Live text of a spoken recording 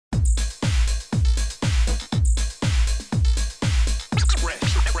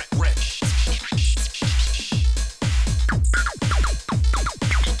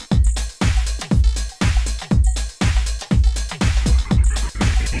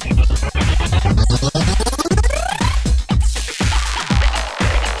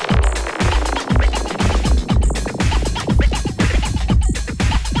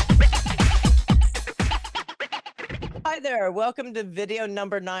Welcome to video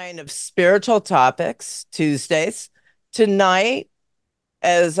number 9 of Spiritual Topics Tuesdays. Tonight,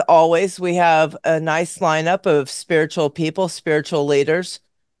 as always, we have a nice lineup of spiritual people, spiritual leaders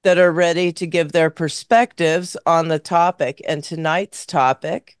that are ready to give their perspectives on the topic. And tonight's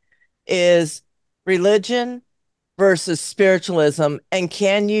topic is religion versus spiritualism. And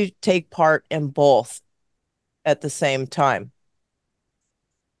can you take part in both at the same time?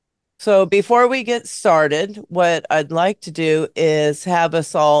 So before we get started, what I'd like to do is have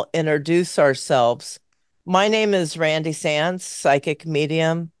us all introduce ourselves. My name is Randy Sands, psychic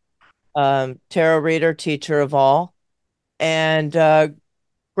medium, tarot reader, teacher of all. And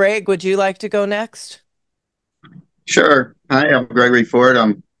Greg, would you like to go next? Sure. Hi, I'm Gregory Ford.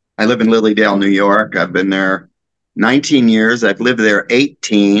 I live in Lilydale, New York. I've been there 19 years. I've lived there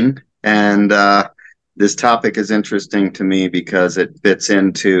 18. And this topic is interesting to me because it fits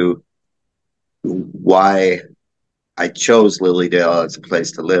into why I chose Lilydale as a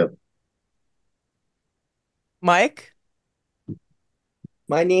place to live. Mike?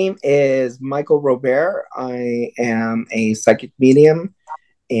 My name is Michael Robert. I am a psychic medium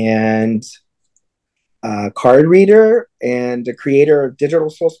and a card reader and a creator of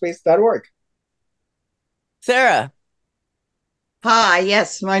digitalsoulspace.org. Sarah? Hi,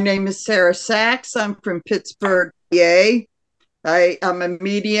 yes, my name is Sarah Sachs. I'm from Pittsburgh, PA. I'm a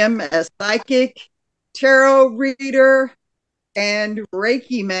medium, a psychic, tarot reader, and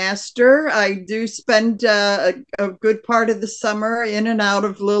Reiki master. I do spend a good part of the summer in and out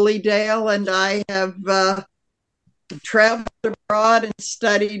of Lilydale, and I have traveled abroad and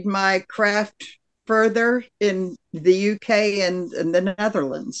studied my craft further in the UK and the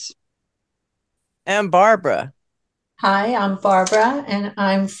Netherlands. And Barbara? Hi, I'm Barbara, and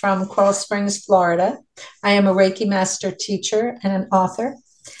I'm from Coral Springs, Florida. I am a Reiki master teacher and an author.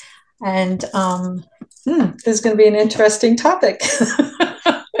 And this is going to be an interesting topic.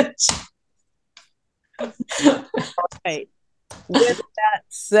 Right. With that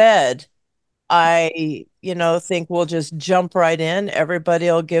said, I think we'll just jump right in. Everybody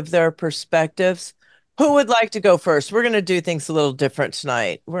will give their perspectives. Who would like to go first? We're going to do things a little different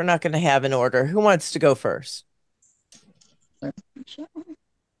tonight. We're not going to have an order. Who wants to go first?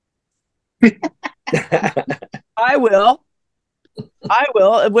 I will,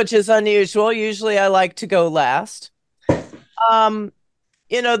 which is unusual. Usually I like to go last.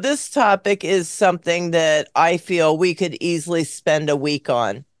 This topic is something that I feel we could easily spend a week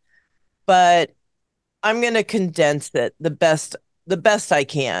on, but I'm going to condense it the best I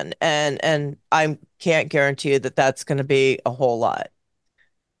can, and I can't guarantee you that that's going to be a whole lot.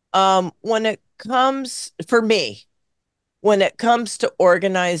 When it comes to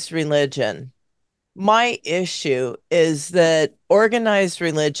organized religion, my issue is that organized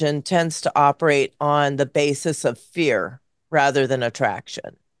religion tends to operate on the basis of fear rather than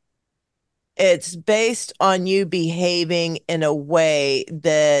attraction. It's based on you behaving in a way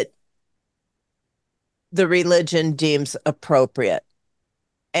that the religion deems appropriate.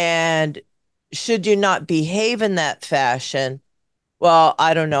 And should you not behave in that fashion, well,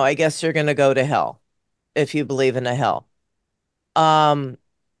 I don't know. I guess you're going to go to hell if you believe in a hell.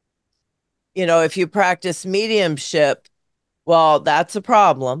 If you practice mediumship, well, that's a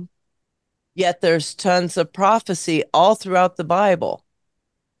problem. Yet there's tons of prophecy all throughout the Bible.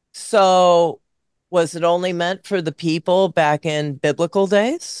 So was it only meant for the people back in biblical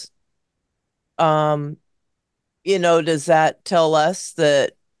days? Does that tell us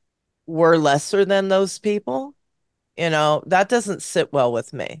that we're lesser than those people? That doesn't sit well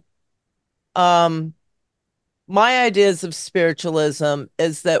with me. My ideas of spiritualism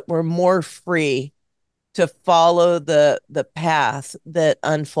is that we're more free to follow the path that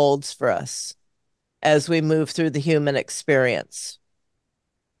unfolds for us as we move through the human experience.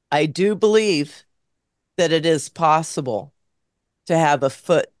 I do believe that it is possible to have a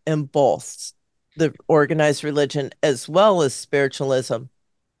foot in both the organized religion as well as spiritualism.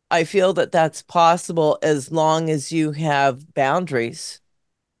 I feel that that's possible as long as you have boundaries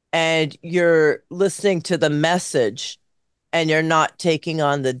and you're listening to the message and you're not taking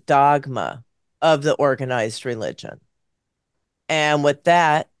on the dogma of the organized religion. And with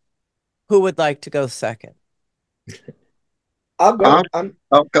that, who would like to go second? I'll go.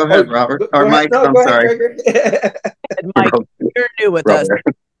 Go ahead, Robert. Or Mike, no, I'm sorry. Mike, you're new with us.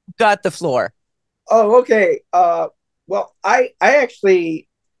 You've got the floor. Oh, okay. Well, I actually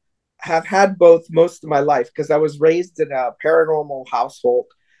have had both most of my life because I was raised in a paranormal household.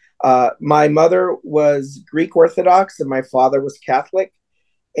 My mother was Greek Orthodox and my father was Catholic.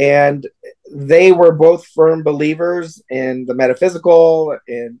 And they were both firm believers in the metaphysical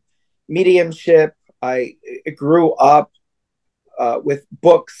and mediumship. I grew up with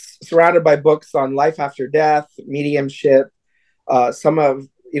books, surrounded by books on life after death, mediumship, some of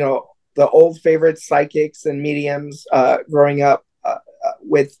the old favorite psychics and mediums, growing up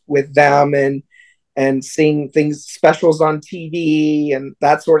with them, and seeing things, specials on TV and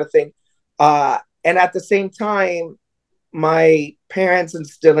that sort of thing. And at the same time, my parents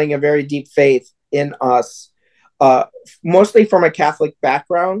instilling a very deep faith in us, mostly from a Catholic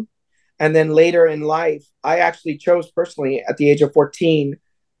background. And then later in life, I actually chose personally at the age of 14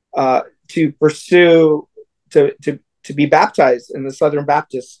 to pursue, to be baptized in the Southern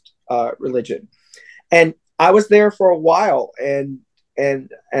Baptist religion. And I was there for a while, and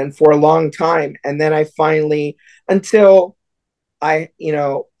for a long time. And then I finally, until I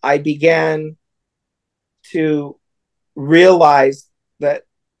began to realize that,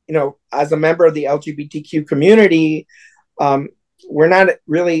 as a member of the LGBTQ community, we're not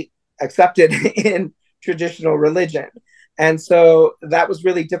really accepted in traditional religion. And so that was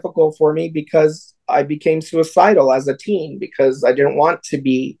really difficult for me, because I became suicidal as a teen, because I didn't want to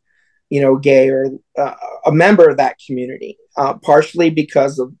be, gay or a member of that community, partially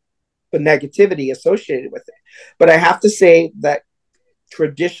because of the negativity associated with it. But I have to say that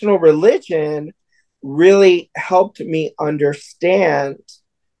traditional religion really helped me understand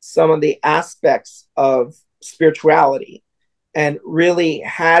some of the aspects of spirituality, and really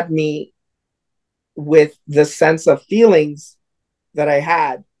had me with the sense of feelings that I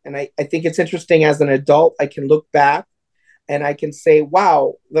had. And I think it's interesting, as an adult, I can look back and I can say,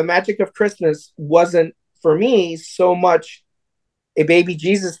 wow, the magic of Christmas wasn't for me so much a baby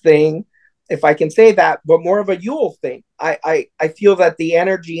Jesus thing, if I can say that, but more of a Yule thing. I feel that the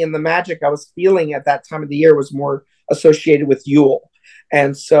energy and the magic I was feeling at that time of the year was more associated with Yule.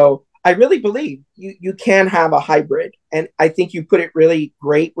 And so I really believe you can have a hybrid. And I think you put it really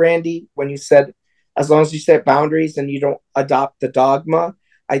great, Randy, when you said, as long as you set boundaries and you don't adopt the dogma,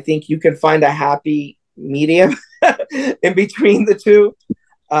 I think you can find a happy medium in between the two.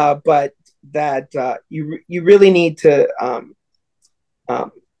 But that you really need to,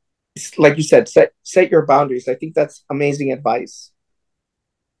 like you said, set your boundaries. I think that's amazing advice.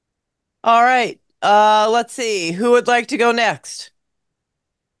 All right. Let's see. Who would like to go next?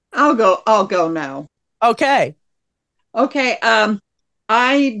 I'll go now. Okay. Okay.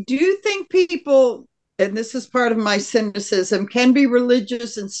 I do think people, and this is part of my cynicism, can be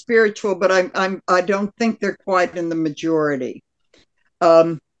religious and spiritual, but I don't think they're quite in the majority.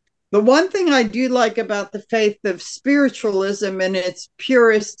 The one thing I do like about the faith of spiritualism in its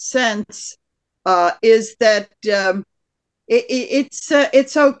purest sense is that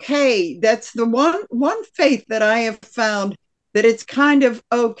it's okay. That's the one faith that I have found, that it's kind of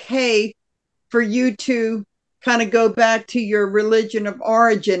okay for you to kind of go back to your religion of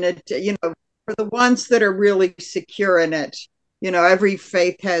origin. For the ones that are really secure in it, every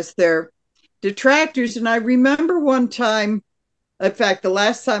faith has their detractors. And I remember one time, in fact, the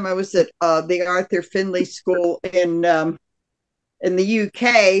last time I was at the Arthur Findlay School in the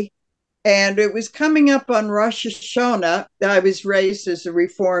UK, and it was coming up on Rosh Hashanah. I was raised as a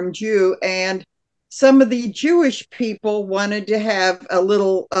Reformed Jew, and some of the Jewish people wanted to have a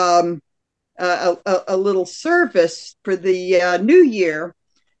little service for the New Year.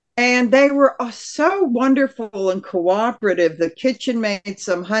 And they were so wonderful and cooperative. The kitchen made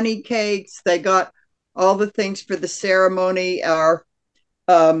some honey cakes. They got all the things for the ceremony. Our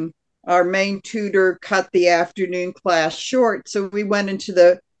main tutor cut the afternoon class short, so we went into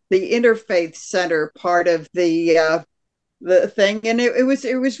the interfaith center part of the thing, and it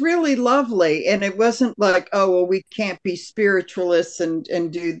was really lovely. And it wasn't like, oh well, we can't be spiritualists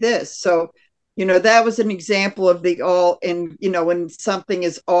and do this. So that was an example of the all in, when something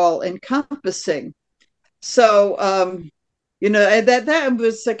is all encompassing. So that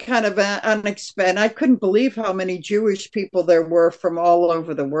was a kind of unexpected. I couldn't believe how many Jewish people there were from all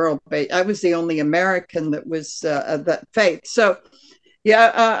over the world. But I was the only American that was that faith. So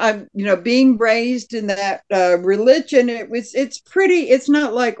I'm being raised in that religion. It's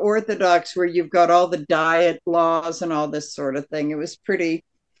not like Orthodox, where you've got all the diet laws and all this sort of thing. It was pretty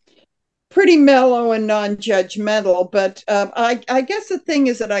mellow and non-judgmental. But I guess the thing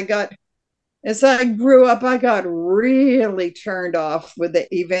is that as I grew up, I got really turned off with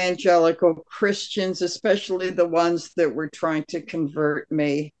the evangelical Christians, especially the ones that were trying to convert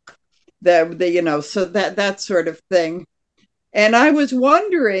me. So that sort of thing. And I was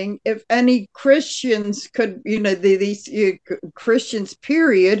wondering if any Christians could, these Christians,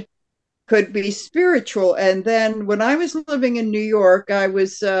 period, could be spiritual. And then when I was living in New York, I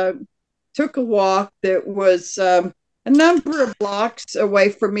took a walk that was a number of blocks away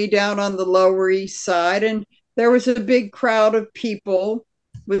from me down on the Lower East Side. And there was a big crowd of people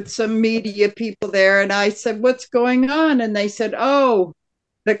with some media people there. And I said, what's going on? And they said, oh,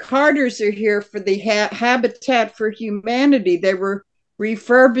 the Carters are here for the Habitat for Humanity. They were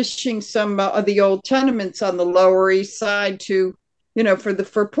refurbishing some of the old tenements on the Lower East Side to,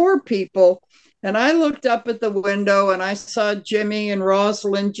 for poor people. And I looked up at the window and I saw Jimmy and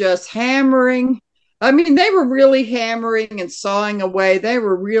Rosalind just hammering. I mean, they were really hammering and sawing away. They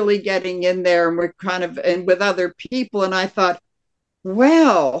were really getting in there, and we're and with other people. And I thought,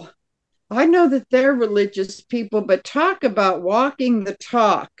 well, I know that they're religious people, but talk about walking the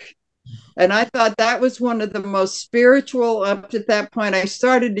talk. And I thought that was one of the most spiritual. Up to that point, I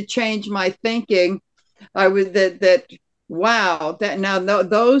started to change my thinking. I was that wow,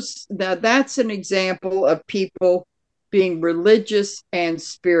 that's an example of people being religious and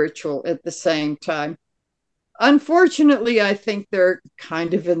spiritual at the same time. Unfortunately, I think they're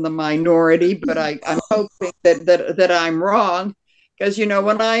kind of in the minority, but I'm hoping that I'm wrong. Because,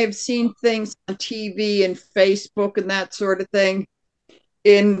 when I have seen things on TV and Facebook and that sort of thing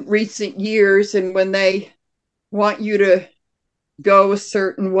in recent years, and when they want you to go a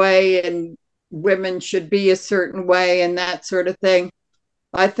certain way and women should be a certain way and that sort of thing,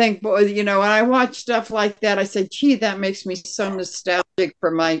 I think, when I watch stuff like that, I say, gee, that makes me so nostalgic for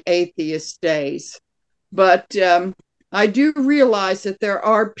my atheist days. But I do realize that there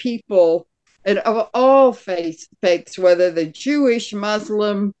are people of all faiths, whether they're Jewish,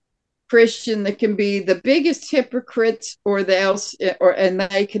 Muslim, Christian, that can be the biggest hypocrites, and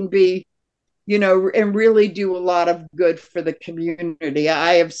they can be, and really do a lot of good for the community.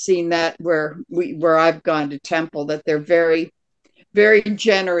 I have seen that where I've gone to temple, that they're very, very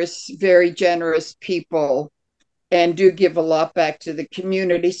generous people and do give a lot back to the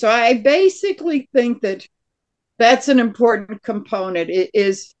community. So I basically think that that's an important component. It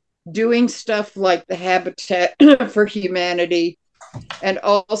is doing stuff like the Habitat for Humanity, and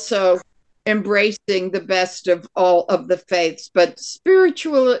also embracing the best of all of the faiths. But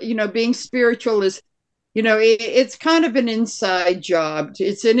spiritual, being spiritual is, it's kind of an inside job.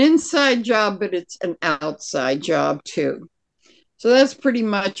 It's an inside job, but it's an outside job too. So that's pretty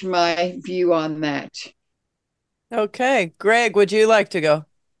much my view on that. Okay. Greg, would you like to go?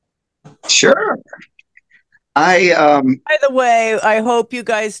 Sure. By the way, I hope you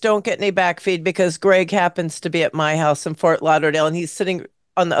guys don't get any backfeed, because Greg happens to be at my house in Fort Lauderdale and he's sitting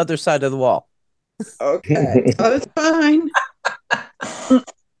on the other side of the wall. Okay. Oh, that's fine.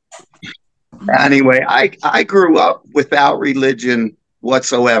 Anyway, I grew up without religion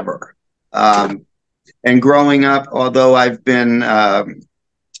whatsoever. And growing up, although I've been, I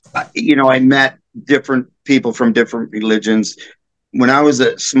met different people from different religions. When I was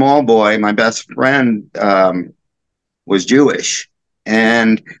a small boy, my best friend was Jewish,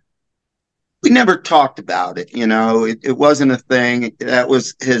 and we never talked about it. It wasn't a thing. That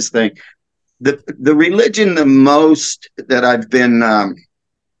was his thing. The religion the most that I've been, I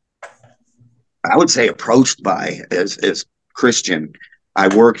would say, approached by is Christian.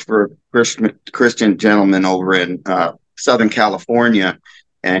 I worked for a Christian gentleman over in Southern California,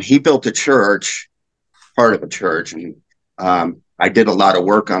 and he built a church, part of a church, and I did a lot of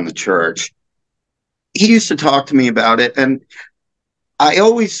work on the church. He used to talk to me about it, and I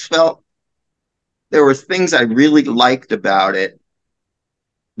always felt there were things I really liked about it.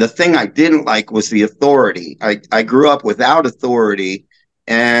 The thing I didn't like was the authority. I grew up without authority,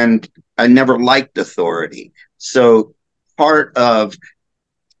 and I never liked authority. So part of,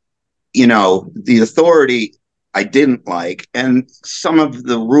 the authority I didn't like, and some of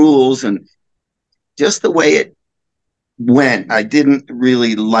the rules and just the way it went, I didn't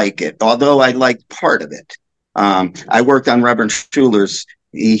really like it, although I liked part of it. I worked on Reverend Schuler's.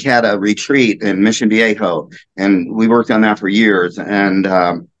 He had a retreat in Mission Viejo, and we worked on that for years. And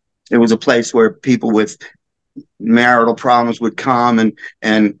it was a place where people with marital problems would come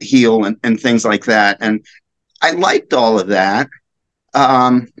and heal and things like that. And I liked all of that,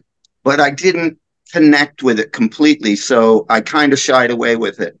 but I didn't connect with it completely. So I kind of shied away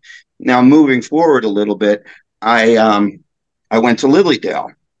with it. Now, moving forward a little bit, I went to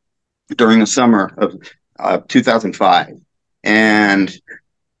Lilydale during the summer of 2005, and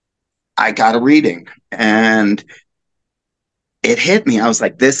I got a reading, and it hit me. I was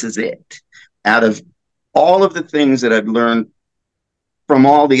like, this is it. Out of all of the things that I've learned from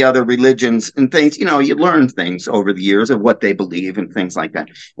all the other religions and things, you learn things over the years of what they believe and things like that.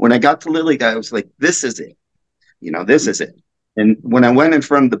 When I got to Lilydale, I was like, this is it. This is it. And when I went in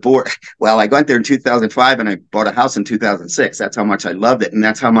front of the board, well, I went there in 2005 and I bought a house in 2006. That's how much I loved it. And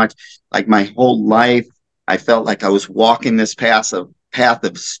that's how much, like, my whole life, I felt like I was walking this path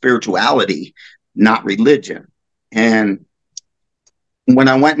of spirituality not religion. And when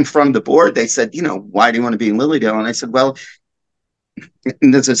I went in front of the board, they said, why do you want to be in Lily Dale? And I said, well,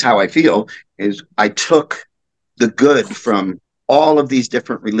 and this is how I feel, is I took the good from all of these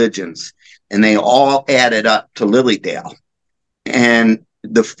different religions, and they all added up to Lily Dale. And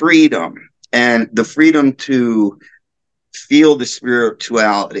the freedom to feel the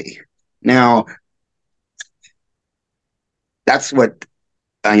spirituality. Now, that's what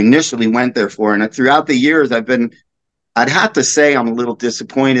I initially went there for. And throughout the years, I'd have to say I'm a little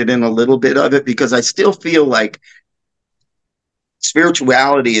disappointed in a little bit of it, because I still feel like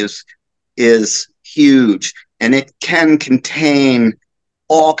spirituality is huge, and it can contain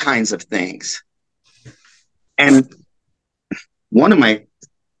all kinds of things. And one of my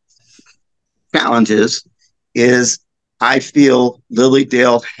challenges is I feel Lily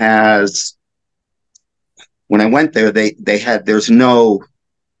Dale has, when I went there, there's no,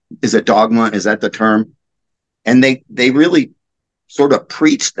 is it dogma? Is that the term? And they really sort of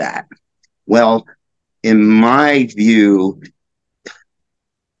preach that. Well, in my view,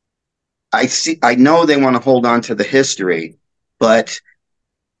 I know they want to hold on to the history, but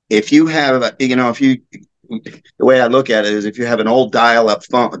if you have, the way I look at it is, if you have an old dial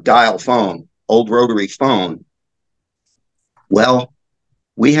phone, old rotary phone, well,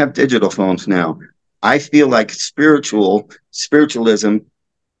 we have digital phones now. I feel like spiritualism,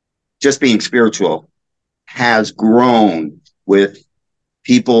 just being spiritual, has grown with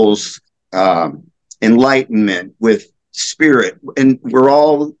people's enlightenment, with spirit, and we're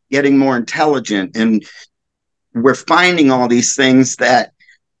all getting more intelligent, and we're finding all these things that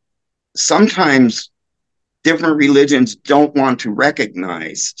sometimes different religions don't want to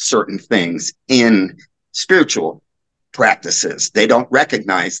recognize certain things in spiritual practices. They don't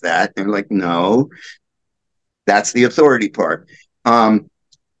recognize that. They're like, no, that's the authority part. Now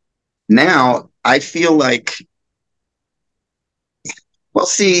I feel like, well,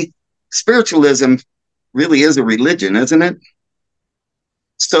 see, spiritualism really is a religion, isn't it?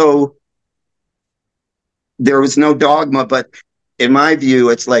 So there was no dogma, but in my view,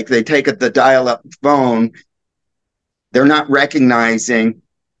 it's like they take the dial-up phone. They're not recognizing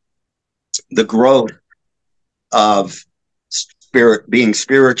the growth of being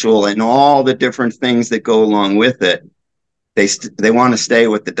spiritual and all the different things that go along with it. They want to stay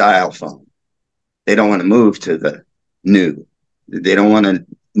with the dial phone. They don't want to move to the new. They don't want to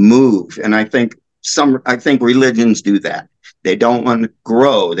move. And I think religions do that. They don't want to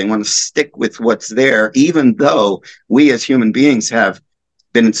grow. They want to stick with what's there, even though we as human beings have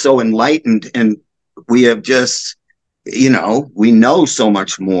been so enlightened, and we have just, we know so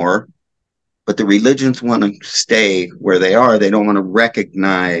much more, but the religions want to stay where they are. They don't want to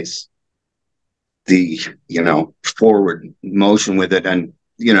recognize the, forward motion with it. And,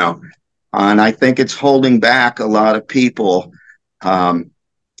 and I think it's holding back a lot of people. And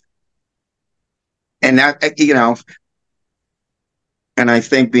that, and I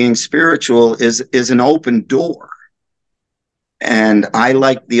think being spiritual is an open door. And I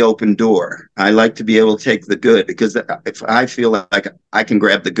like the open door. I like to be able to take the good, because if I feel like I can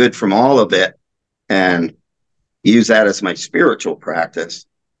grab the good from all of it and use that as my spiritual practice,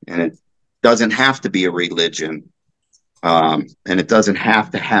 and it doesn't have to be a religion, and it doesn't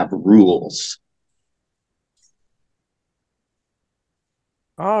have to have rules.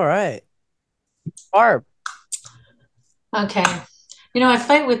 All right. Barb. Okay. I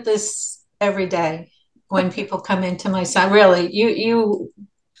fight with this every day when people come into my side. Really, you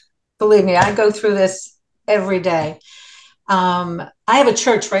believe me, I go through this every day. I have a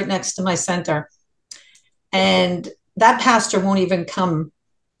church right next to my center, and that pastor won't even come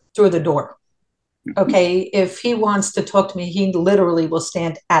through the door. Okay. If he wants to talk to me, he literally will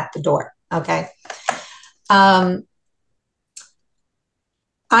stand at the door. Okay. I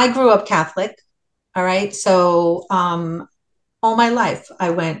grew up Catholic. All right. So, all my life I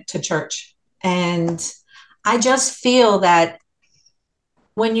went to church, and I just feel that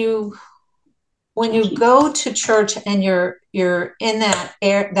when you go to church and you're in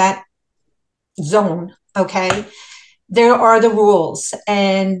that zone, okay, there are the rules,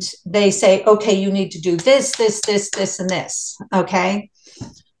 and they say, okay, you need to do this, and this, okay?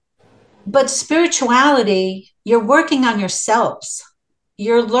 But spirituality, you're working on yourselves.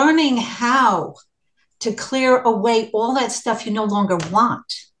 You're learning how to clear away all that stuff you no longer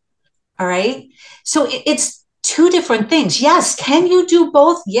want. All right. So it's two different things. Yes. Can you do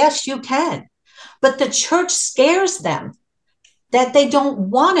both? Yes, you can. But the church scares them that they don't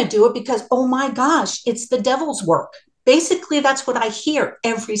want to do it because, oh my gosh, it's the devil's work. Basically, that's what I hear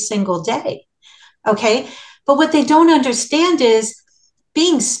every single day. Okay. But what they don't understand is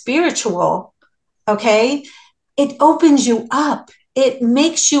being spiritual, Okay. It opens you up. It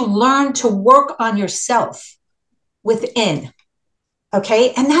makes you learn to work on yourself within.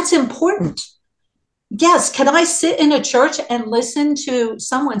 Okay. And that's important. Yes. Can I sit in a church and listen to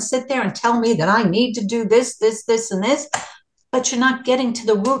someone sit there and tell me that I need to do this, this, this, and this? But you're not getting to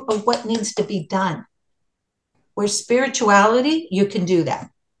the root of what needs to be done. Where spirituality, you can do that.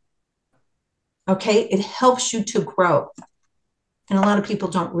 Okay. It helps you to grow. And a lot of people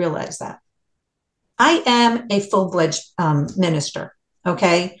don't realize that. I am a full-fledged minister.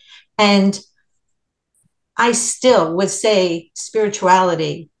 Okay. And I still would say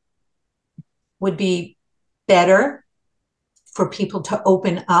spirituality would be better for people to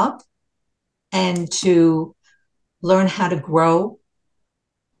open up and to learn how to grow.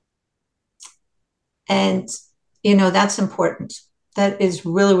 And, you know, that's important. That is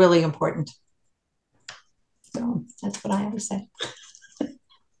really, really important. So that's what I have to say.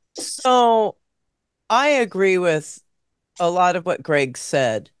 So I agree with a lot of what Greg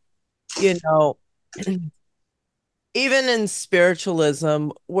said. You know, even in spiritualism,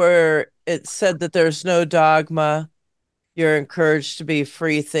 where it said that there's no dogma, you're encouraged to be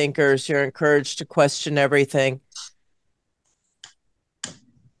free thinkers, you're encouraged to question everything.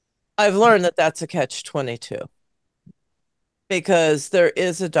 I've learned that that's a catch-22, because there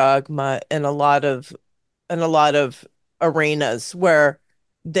is a dogma in a lot of arenas where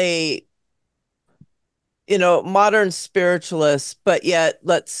they, you know, modern spiritualists, but yet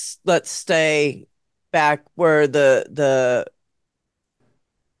let's stay back where the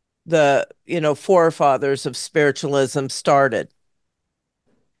you know, forefathers of spiritualism started.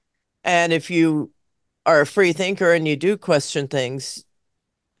 And if you are a free thinker and you do question things,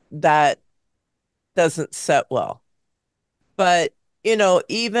 that doesn't set well. But, you know,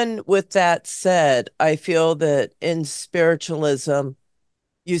 even with that said, I feel that in spiritualism,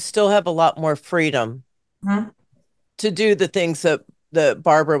 you still have a lot more freedom to do the things that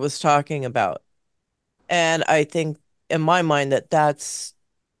Barbara was talking about. And I think in my mind that's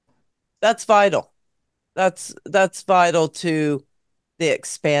vital. That's vital to the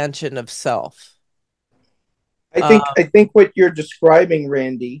expansion of self. I think what you're describing,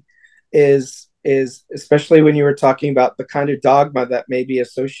 Randy, is especially when you were talking about the kind of dogma that may be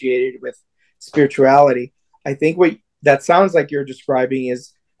associated with spirituality. I think what that sounds like you're describing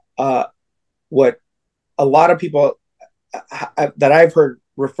is what a lot of people that I've heard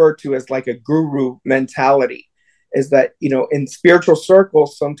referred to as like a guru mentality. Is that, you know, in spiritual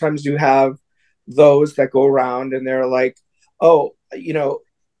circles, sometimes you have those that go around and they're like, oh, you know,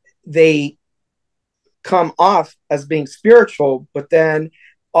 they come off as being spiritual, but then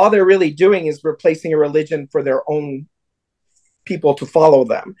all they're really doing is replacing a religion for their own people to follow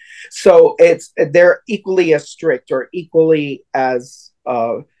them. So they're equally as strict or equally as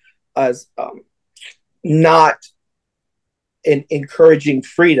not encouraging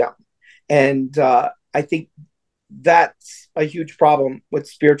freedom. And I think that's a huge problem with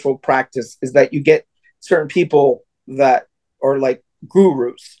spiritual practice, is that you get certain people that are like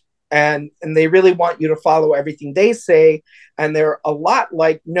gurus, and they really want you to follow everything they say, and they're a lot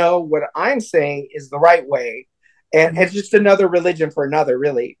like, no, what I'm saying is the right way, and it's just another religion for another,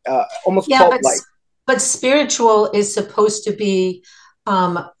 really, almost cult-like. But spiritual is supposed to be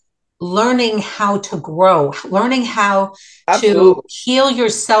learning how to grow, learning how to heal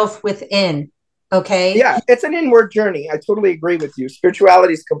yourself within. Okay. Yeah, it's an inward journey. I totally agree with you.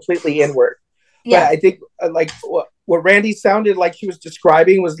 Spirituality is completely inward. Yeah. But I think like what Randy sounded like she was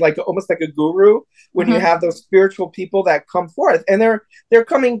describing was like almost like a guru when you have those spiritual people that come forth, and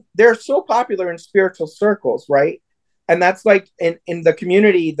they're so popular in spiritual circles, right? And that's like in the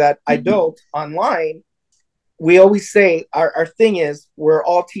community that I built online, we always say our thing is we're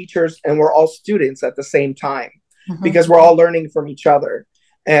all teachers and we're all students at the same time, because we're all learning from each other.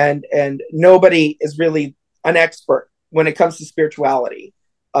 And nobody is really an expert when it comes to spirituality,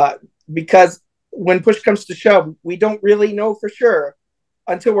 because when push comes to shove, we don't really know for sure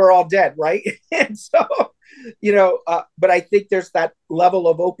until we're all dead, right? And so, you know, but I think there's that level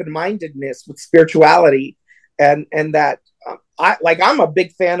of open-mindedness with spirituality, and that I'm a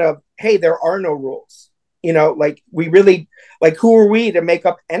big fan of, hey, there are no rules. You know, like we really, like, who are we to make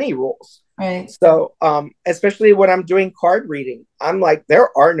up any rules? Right. So, especially when I'm doing card reading, I'm like, there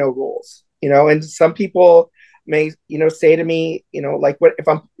are no rules, you know, and some people may, you know, say to me, you know, like if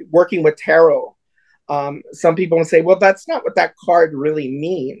I'm working with tarot, some people will say, well, that's not what that card really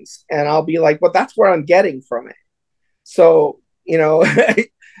means. And I'll be like, well, that's what I'm getting from it. So, you know,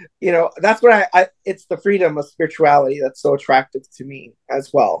 you know, that's what it's the freedom of spirituality that's so attractive to me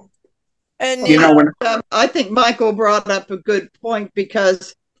as well. And you know, I think Michael brought up a good point,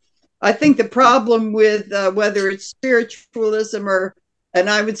 because I think the problem with whether it's spiritualism or, and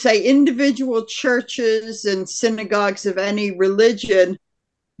I would say individual churches and synagogues of any religion,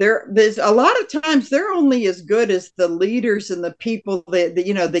 there's a lot of times they're only as good as the leaders and the people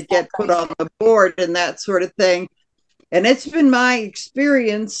that get put on the board and that sort of thing. And it's been my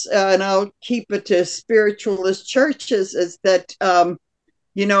experience, and I'll keep it to spiritualist churches, is that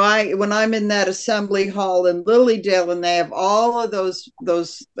when I'm in that assembly hall in Lilydale and they have all of those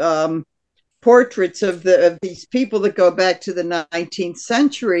portraits of these people that go back to the 19th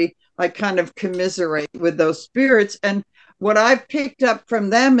century, I kind of commiserate with those spirits. And what I've picked up from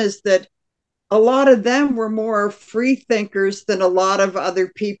them is that a lot of them were more free thinkers than a lot of other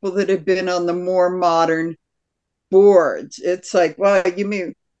people that have been on the more modern boards. It's like, well, you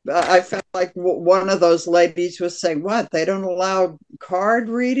mean, I felt like one of those ladies was saying, what, they don't allow card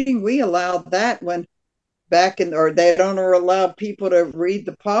reading? We allowed that when or they don't allow people to read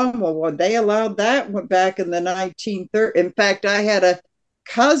the palm. Well, they allowed that back in the 1930s. In fact, I had a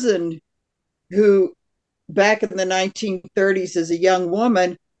cousin who back in the 1930s as a young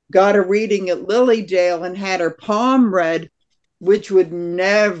woman got a reading at Lilydale and had her palm read, which would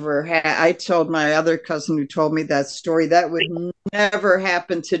never I told my other cousin who told me that story, that would never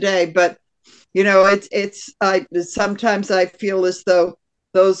happen today. But sometimes I feel as though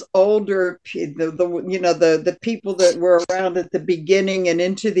those older the people that were around at the beginning and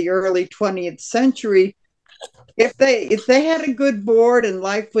into the early 20th century, if they had a good board and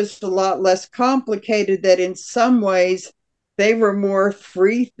life was a lot less complicated, that in some ways they were more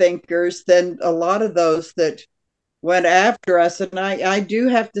free thinkers than a lot of those that went after us. And I do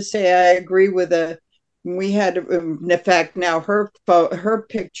have to say I agree with we had, in fact, now her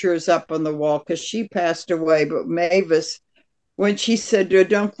picture is up on the wall because she passed away, but Mavis, when she said,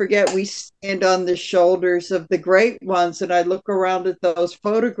 don't forget, we stand on the shoulders of the great ones. And I look around at those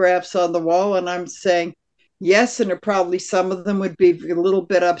photographs on the wall and I'm saying, yes, and probably some of them would be a little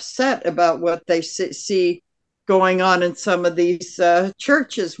bit upset about what they see going on in some of these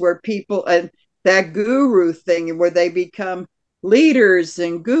churches where people, and that guru thing where they become leaders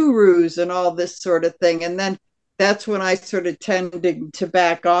and gurus and all this sort of thing. And then that's when I sort of tend to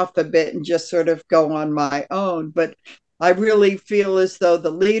back off a bit and just sort of go on my own. But I really feel as though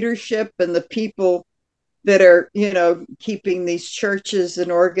the leadership and the people that are, keeping these churches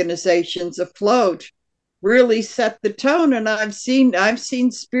and organizations afloat really set the tone. And I've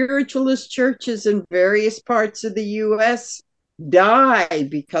seen spiritualist churches in various parts of the US die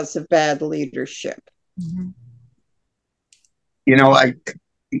because of bad leadership. Mm-hmm. I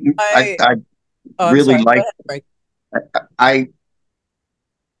really like,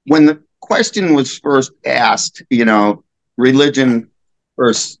 when the question was first asked, religion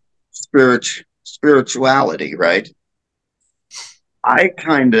versus spirituality, right? I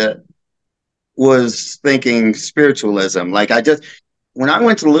kind of was thinking spiritualism. Like when I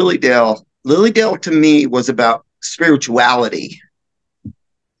went to Lilydale to me was about spirituality.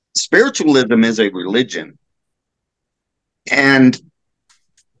 Spiritualism is a religion. And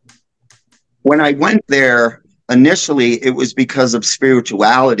when I went there, initially it was because of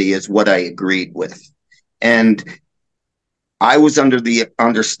spirituality is what I agreed with. And I was under the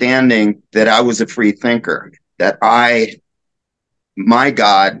understanding that I was a free thinker, that my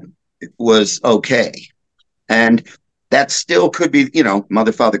God was okay. And that still could be,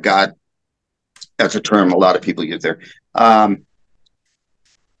 Mother, Father, God. That's a term a lot of people use there.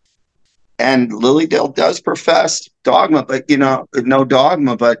 And Lilydale does profess dogma, but, no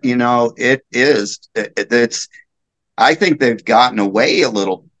dogma, but, it's, I think they've gotten away a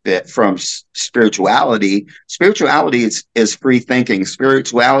little bit from spirituality. Spirituality is free thinking.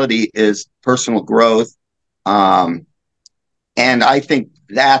 Spirituality is personal growth. And I think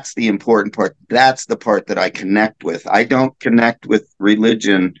that's the important part. That's the part that I connect with. I don't connect with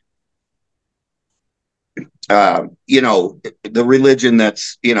religion, the religion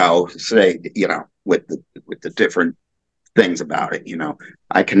that's, say, with the different things about it,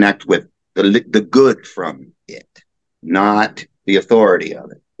 I connect with the good from it, not the authority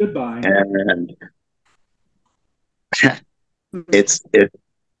of it. Goodbye. And it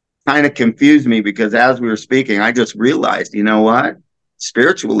kind of confused me because as we were speaking, I just realized, you know what?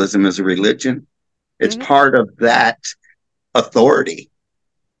 Spiritualism is a religion. It's part of that authority.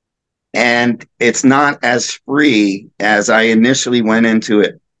 And it's not as free as I initially went into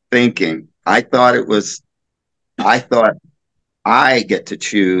it thinking. I thought I get to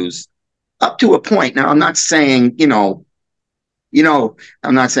choose up to a point. Now, I'm not saying, I'm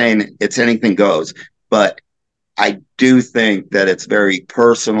not saying it's anything goes, but I do think that it's very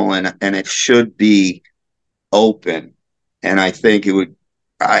personal and it should be open. And I think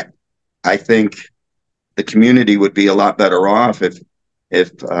I think the community would be a lot better off if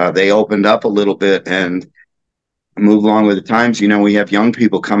they opened up a little bit and move along with the times. You know, we have young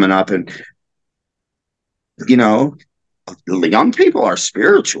people coming up, and you know, the young people are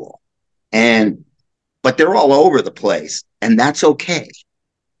spiritual, but they're all over the place, and that's okay.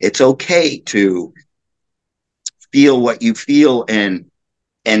 It's okay to feel what you feel and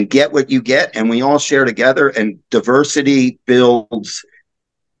get what you get, and we all share together. And diversity builds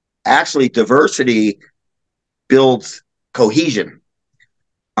cohesion.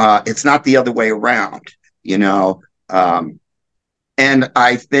 It's not the other way around, you know. And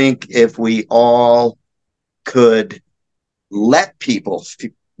I think if we all could let people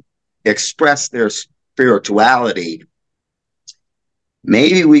express their spirituality,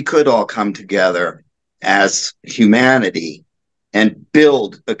 maybe we could all come together as humanity and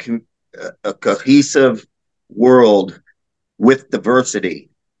build a cohesive world with diversity,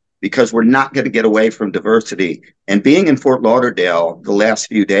 because we're not going to get away from diversity. And being in Fort Lauderdale the last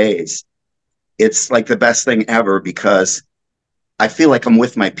few days, it's like the best thing ever, because I feel like I'm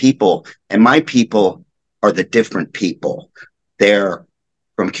with my people, and my people are the different people. They're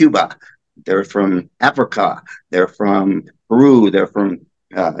from Cuba, they're from Africa, they're from Peru, they're from,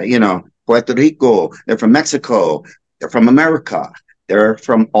 Puerto Rico, they're from Mexico, they're from America, they're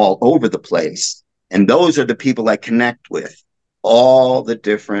from all over the place. And those are the people I connect with. All the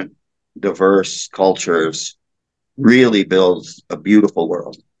different diverse cultures really builds a beautiful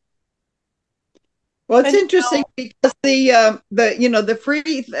world. Well, it's interesting because the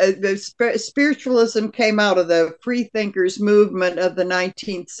spiritualism came out of the free thinkers movement of the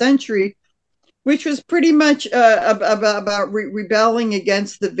 19th century, which was pretty much about rebelling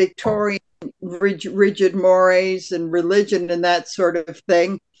against the Victorian rigid mores and religion and that sort of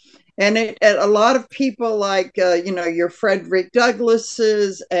thing. And a lot of people like, your Frederick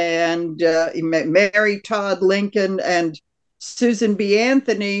Douglasses and Mary Todd Lincoln and Susan B.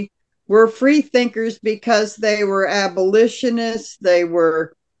 Anthony were free thinkers because they were abolitionists. They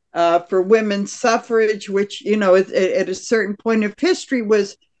were for women's suffrage, which, at a certain point of history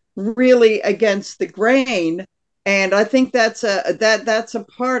was really against the grain. And I think that's a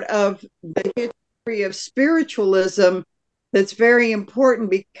part of the history of spiritualism that's very important,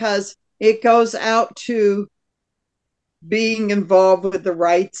 because it goes out to being involved with the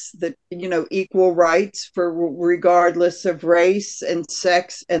rights that, equal rights for regardless of race and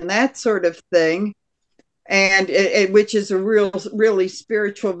sex and that sort of thing. And which is a really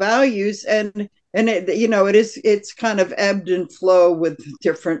spiritual values. And it's kind of ebbed and flow with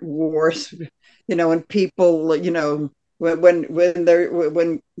different wars, and people, when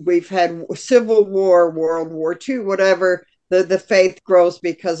we've had Civil War, World War II, whatever, the faith grows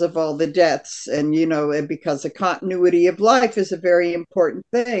because of all the deaths, and and because the continuity of life is a very important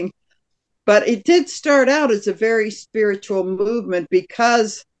thing. But it did start out as a very spiritual movement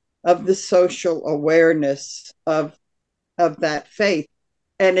because of the social awareness of that faith.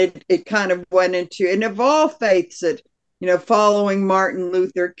 And it kind of went into, and of all faiths, that following Martin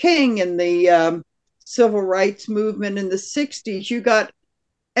Luther King and the civil rights movement in the 60s, you got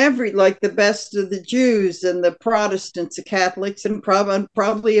the best of the Jews and the Protestants, the Catholics, and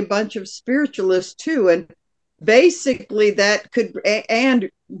probably a bunch of spiritualists too. And basically that and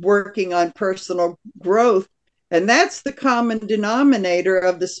working on personal growth. And that's the common denominator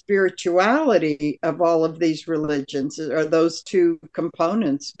of the spirituality of all of these religions, are those two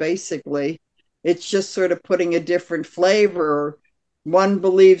components, basically. It's just sort of putting a different flavor. One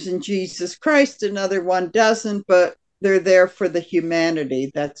believes in Jesus Christ, another one doesn't, but they're there for the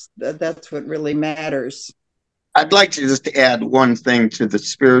humanity. That's what really matters. I'd like to just add one thing to the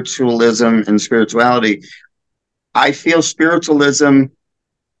spiritualism and spirituality. I feel spiritualism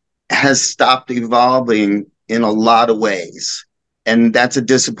has stopped evolving in a lot of ways. And that's a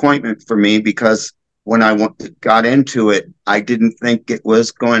disappointment for me, because when I got into it, I didn't think it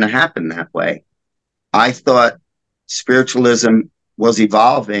was going to happen that way. I thought spiritualism was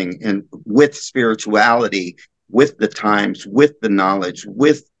evolving, and with spirituality, with the times, with the knowledge,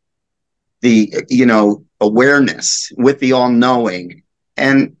 with the, awareness, with the all-knowing.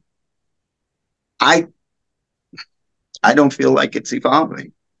 And I don't feel like it's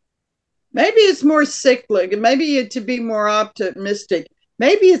evolving. Maybe it's more cyclic, and maybe to be more optimistic,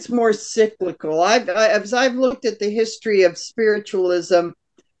 maybe it's more cyclical. As I've looked at the history of spiritualism,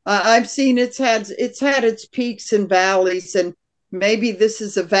 I've seen it's had its peaks and valleys, and maybe this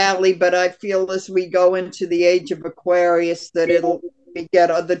is a valley, but I feel as we go into the age of Aquarius that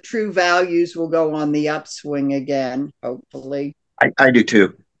the true values will go on the upswing again, hopefully. I do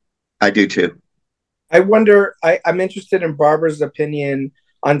too. I wonder, I'm interested in Barbara's opinion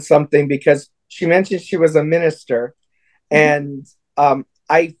on something, because she mentioned she was a minister. And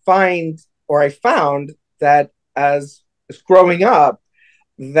I found that as growing up,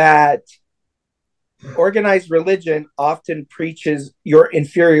 that organized religion often preaches your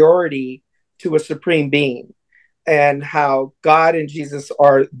inferiority to a supreme being, and how God and Jesus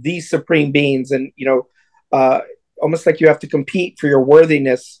are the supreme beings, and almost like you have to compete for your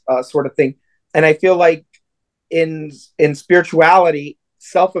worthiness, sort of thing. And I feel like in spirituality,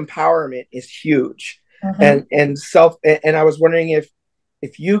 self empowerment is huge, and I was wondering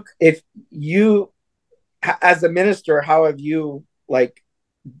if you as a minister, how have you like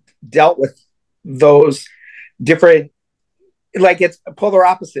dealt with those different, like, it's polar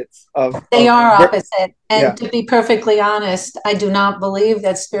opposites of they are opposite. And to be perfectly honest, I do not believe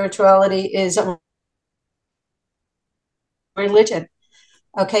that spirituality is a religion.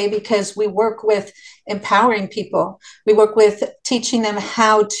 Okay, because we work with empowering people. We work with teaching them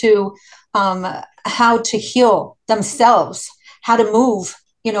how to heal themselves, how to move,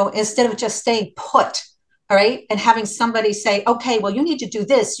 instead of just staying put. All right. And having somebody say, okay, well, you need to do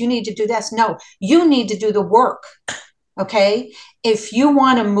this, you need to do this. No, you need to do the work. Okay. If you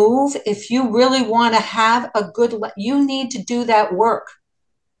want to move, if you really want to have a good, you need to do that work.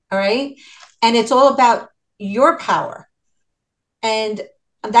 All right. And it's all about your power. And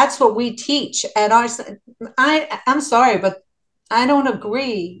that's what we teach at our, I'm sorry, but I don't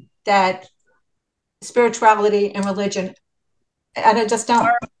agree that spirituality and religion, and I just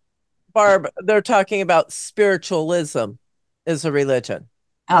don't. Barb, they're talking about spiritualism is a religion.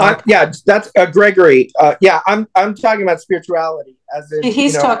 Yeah, that's Gregory. Yeah, I'm talking about spirituality as in,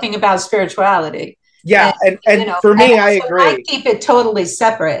 he's talking about spirituality. Yeah, and for me, I agree. I keep it totally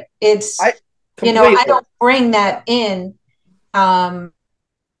separate. It's I don't bring that in. I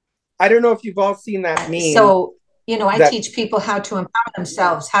don't know if you've all seen that meme. So, I teach people how to empower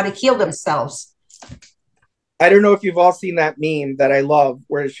themselves, how to heal themselves. I don't know if you've all seen that meme that I love,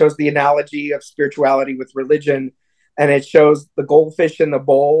 where it shows the analogy of spirituality with religion, and it shows the goldfish in the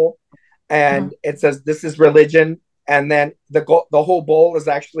bowl, and it says, this is religion. And then the whole bowl is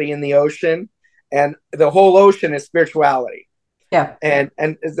actually in the ocean, and the whole ocean is spirituality. Yeah. And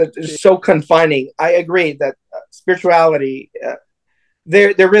it's so confining. I agree that spirituality,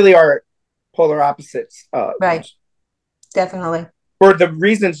 there really are polar opposites. Right. Definitely. For the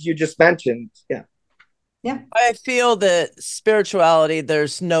reasons you just mentioned. Yeah. Yeah. I feel that spirituality,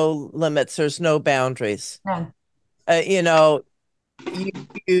 there's no limits, there's no boundaries. None.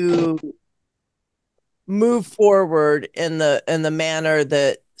 You move forward in the manner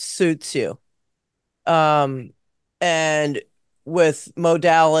that suits you. And with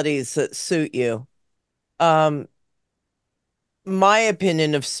modalities that suit you. My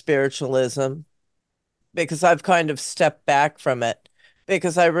opinion of spiritualism, because I've kind of stepped back from it,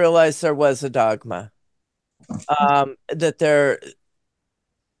 because I realized there was a dogma. That there,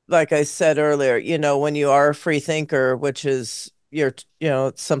 like I said earlier, when you are a free thinker, which is it's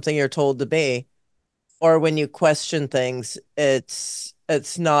something you're told to be, or when you question things, it's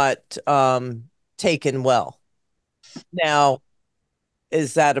not taken well. Now,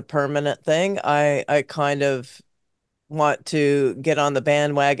 is that a permanent thing? I kind of want to get on the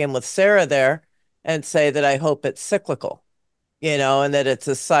bandwagon with Sarah there and say that I hope it's cyclical, and that it's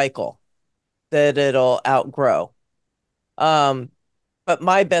a cycle that it'll outgrow. But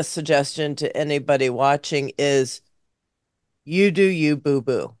my best suggestion to anybody watching is you do you,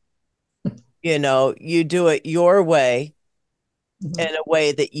 boo-boo. You do it your way, in a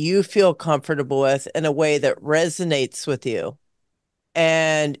way that you feel comfortable with, in a way that resonates with you.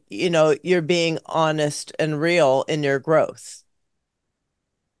 And, you're being honest and real in your growth.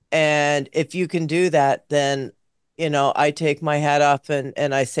 And if you can do that, then, I take my hat off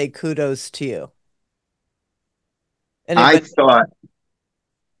and I say kudos to you. Anybody?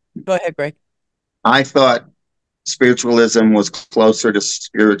 Go ahead, Greg. I thought spiritualism was closer to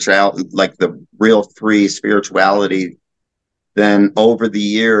spirituality, like the real free spirituality. Then over the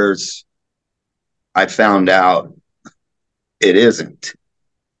years, I found out it isn't.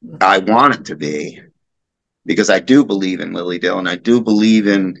 I want it to be, because I do believe in Lily Dale, and I do believe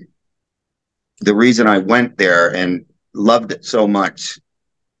in the reason I went there and loved it so much.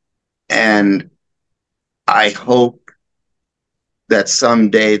 And I hope that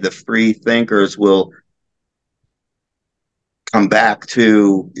someday the free thinkers will come back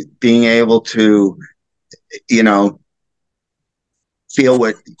to being able to, feel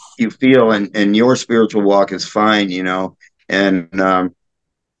what you feel, and your spiritual walk is fine, and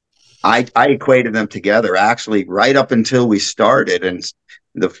I equated them together, actually, right up until we started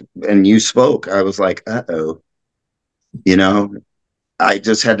and you spoke. I was like, uh-oh, I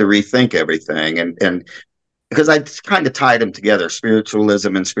just had to rethink everything. And because I kind of tied them together,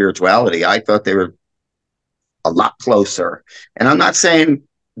 spiritualism and spirituality, I thought they were a lot closer. And I'm not saying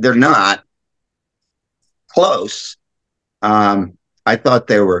they're not close. I thought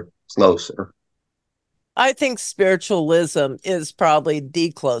they were closer. I think spiritualism is probably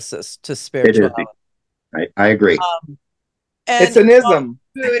the closest to It is. spirituality. I agree. And It's an ism.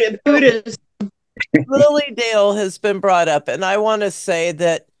 Buddhism. Lily Dale has been brought up, and I want to say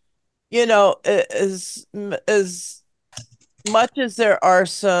that, you know, as much as there are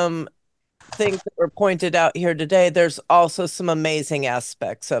some things that were pointed out here today, there's also some amazing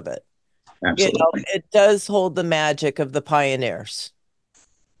aspects of it. Absolutely. You know, it does hold the magic of the pioneers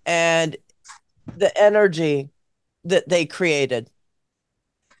and the energy that they created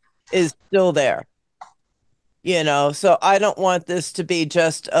is still there. You know, so I don't want this to be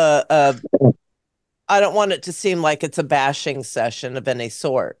just I don't want it to seem like it's a bashing session of any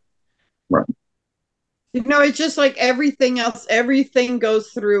sort. Right. You know, it's just like everything else, everything goes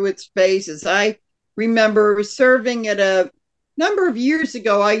through its phases. I remember serving at a number of years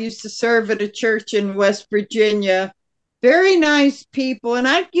ago. I used to serve at a church in West Virginia. Very nice people. And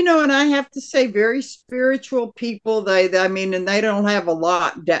I, you know, and I have to say, very spiritual people. I mean, and they don't have a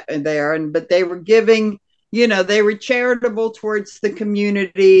lot there, but they were giving, you know, they were charitable towards the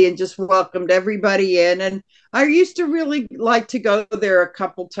community and just welcomed everybody in. And I used to really like to go there a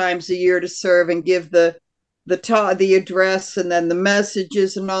couple times a year to serve and give the address and then the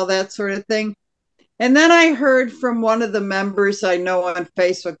messages and all that sort of thing. And then I heard from one of the members I know on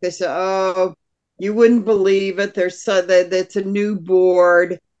Facebook, they said, "Oh, you wouldn't believe it. It's a new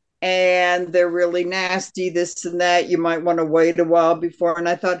board and they're really nasty, this and that. You might want to wait a while before." And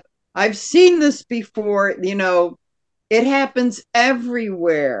I thought, I've seen this before. You know, it happens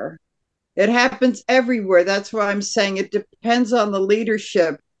everywhere. It happens everywhere. That's why I'm saying it depends on the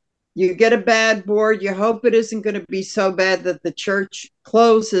leadership. You get a bad board, you hope it isn't going to be so bad that the church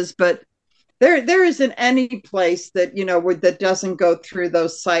closes, but there isn't any place that, you know, that doesn't go through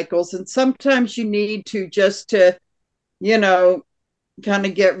those cycles. And sometimes you need to just to, you know, kind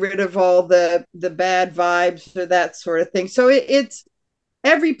of get rid of all the bad vibes or that sort of thing. So it's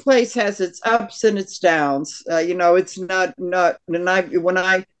every place has its ups and its downs. You know, it's not, and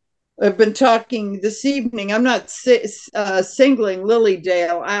I've been talking this evening, I'm not singling Lily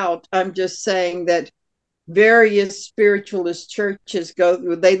Dale out. I'm just saying that various spiritualist churches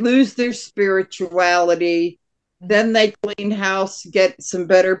they lose their spirituality, then they clean house, get some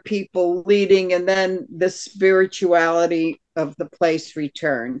better people leading, and then the spirituality of the place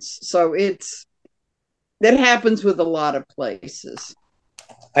returns. So that happens with a lot of places.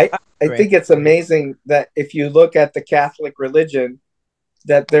 I think it's amazing that if you look at the Catholic religion,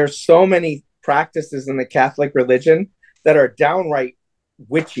 that there's so many practices in the Catholic religion that are downright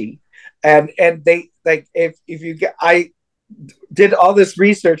witchy. And they, like, if you get, I did all this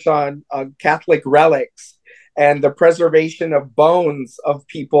research on Catholic relics and the preservation of bones of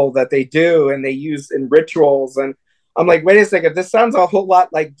people that they do and they use in rituals. And I'm like, wait a second, this sounds a whole lot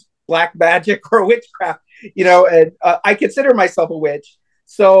like black magic or witchcraft, you know, and I consider myself a witch.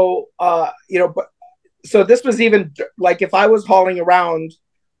 So, you know, but so this was even like if I was hauling around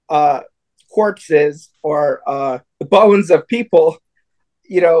corpses or the bones of people,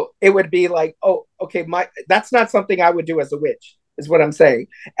 you know, it would be like, oh, okay, that's not something I would do as a witch, is what I'm saying.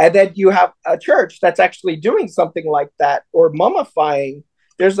 And then you have a church that's actually doing something like that, or mummifying.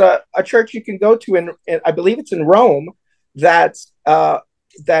 There's a church you can go to in I believe it's in Rome, that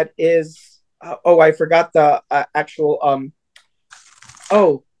is I forgot the actual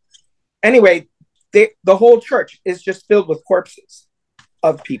anyway, the whole church is just filled with corpses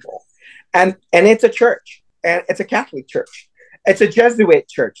of people, and it's a church, and it's a Catholic church. It's a Jesuit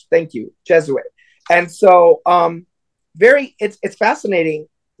church. Thank you, Jesuit. And so, it's fascinating,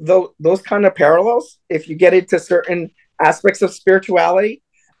 those kind of parallels. If you get into certain aspects of spirituality,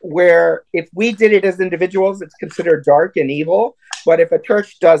 where if we did it as individuals, it's considered dark and evil. But if a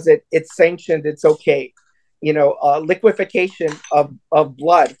church does it, it's sanctioned. It's okay. You know, liquefaction of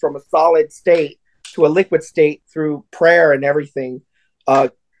blood from a solid state to a liquid state through prayer and everything.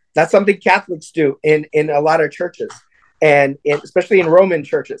 That's something Catholics do in a lot of churches, and especially in Roman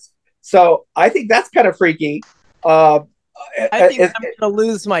churches. So I think that's kind of freaky. I think I'm going to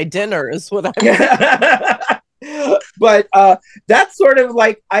lose my dinner is what I'm But that's sort of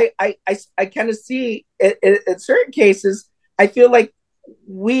like, I kind of see in certain cases, I feel like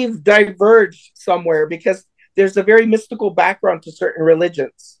we've diverged somewhere because there's a very mystical background to certain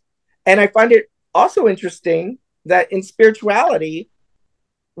religions. And I find it also interesting that in spirituality,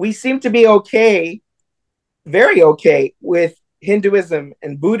 we seem to be okay, very okay with Hinduism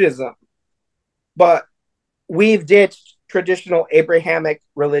and Buddhism, but we've ditched traditional Abrahamic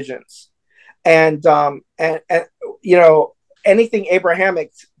religions, and you know, anything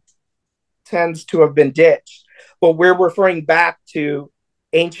Abrahamic tends to have been ditched, but we're referring back to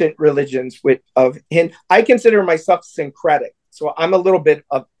ancient religions I consider myself syncretic. So I'm a little bit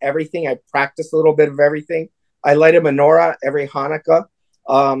of everything. I practice a little bit of everything. I light a menorah every Hanukkah.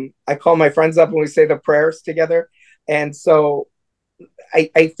 I call my friends up and we say the prayers together. And so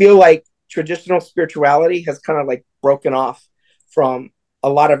I feel like traditional spirituality has kind of like broken off from a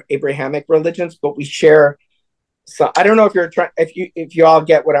lot of Abrahamic religions, but we share. So I don't know if you all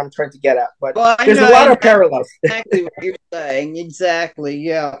get what I'm trying to get at, but there's a lot of parallels. Exactly what you're saying. Exactly.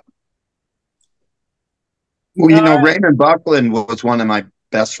 Yeah. Well, you know, Raymond Buckland was one of my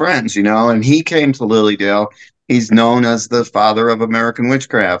best friends, you know, and he came to Lilydale. He's known as the father of American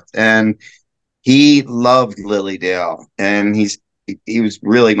witchcraft, and he loved Lilydale, and he was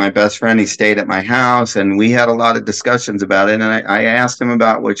really my best friend. He stayed at my house, and we had a lot of discussions about it. And I asked him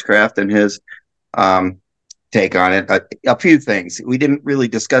about witchcraft and his take on it. A few things. We didn't really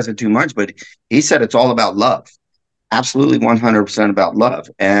discuss it too much, but he said it's all about love. Absolutely 100% about love.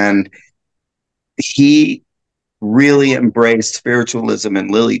 And he really embraced spiritualism in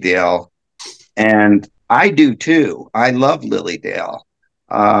Lilydale. And I do too. I love Lilydale.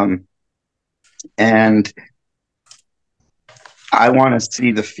 And I want to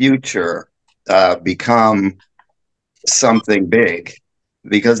see the future become something big,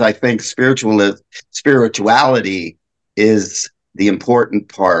 because I think spirituality is the important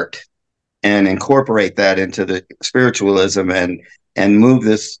part, and incorporate that into the spiritualism and move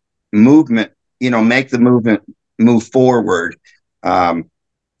this movement, you know, make the movement move forward.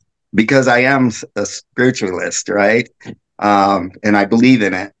 Because I am a spiritualist, right? And I believe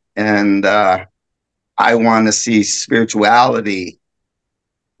in it. And I want to see spirituality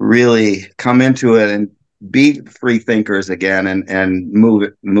really come into it and be free thinkers again, and move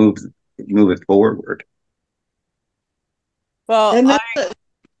it forward. Well,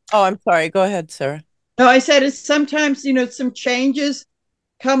 I'm sorry. Go ahead, Sarah. No, I said it's sometimes, you know, some changes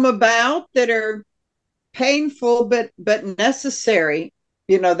come about that are painful but necessary.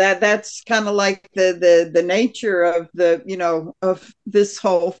 You know, that's kind of like the nature of the, you know, of this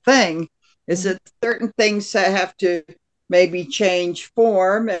whole thing, is that certain things have to maybe change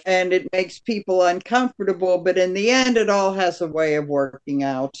form, and it makes people uncomfortable, but in the end it all has a way of working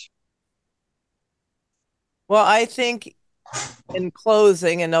out. Well, I think in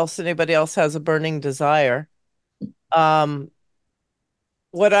closing, unless anybody else has a burning desire, what I'm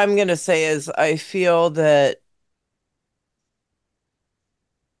going to say is I feel that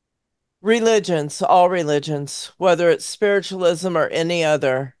all religions, whether it's spiritualism or any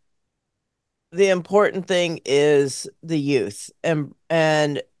other, the important thing is the youth,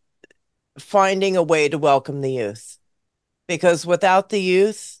 and finding a way to welcome the youth. Because without the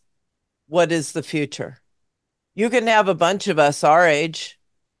youth, what is the future? You can have a bunch of us our age,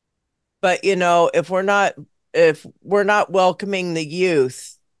 but you know, if we're not welcoming the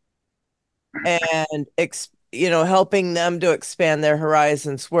youth and you know, helping them to expand their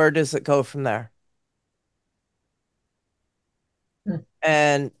horizons, where does it go from there?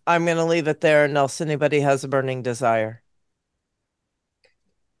 And I'm going to leave it there unless anybody has a burning desire.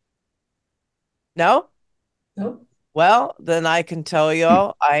 No? Nope. Well, then I can tell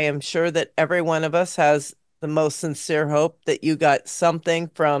y'all, I am sure that every one of us has the most sincere hope that you got something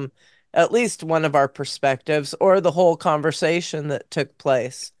from at least one of our perspectives or the whole conversation that took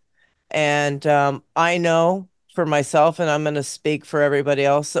place. And I know for myself, and I'm going to speak for everybody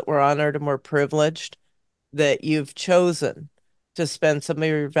else, that we're honored and we're privileged that you've chosen to spend some of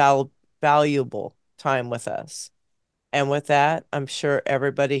your valuable time with us. And with that, I'm sure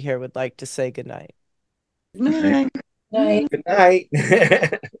everybody here would like to say goodnight. Night. Night. Good night.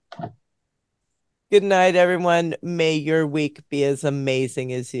 Good night, everyone. May your week be as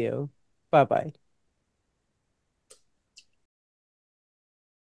amazing as you. Bye-bye.